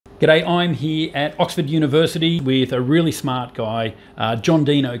G'day, I'm here at Oxford University with a really smart guy, John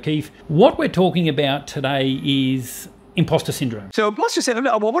Dean O'Keefe. What we're talking about today is imposter syndrome. So imposter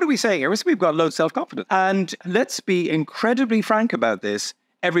syndrome, well, what are we saying here? We've got low self-confidence. And let's be incredibly frank about this.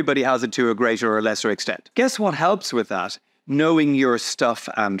 Everybody has it to a greater or lesser extent. Guess what helps with that? Knowing your stuff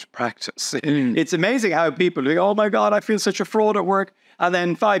and practice. It's amazing how people go, oh my God, I feel such a fraud at work. And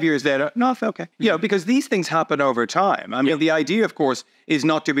then 5 years later, no, okay. Because these things happen over time. I mean, the idea, of course, is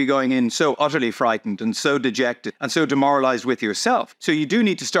not to be going in so utterly frightened and so dejected and so demoralized with yourself. So you do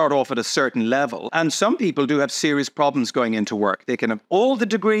need to start off at a certain level. And some people do have serious problems going into work. They can have all the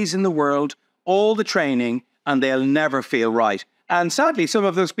degrees in the world, all the training, and they'll never feel right. And sadly, some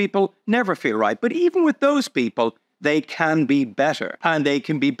of those people never feel right. But even with those people, they can be better. And they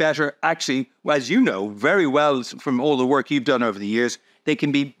can be better, actually, as you know very well from all the work you've done over the years, they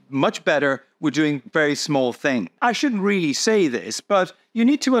can be much better with doing very small things. I shouldn't really say this, but you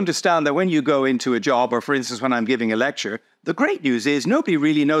need to understand that when you go into a job, or for instance, when I'm giving a lecture, the great news is nobody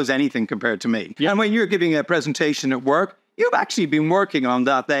really knows anything compared to me. And when you're giving a presentation at work, you've actually been working on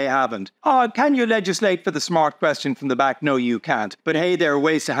that, they haven't. Oh, can you legislate for the smart question from the back? No, you can't. But hey, there are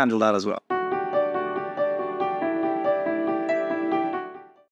ways to handle that as well.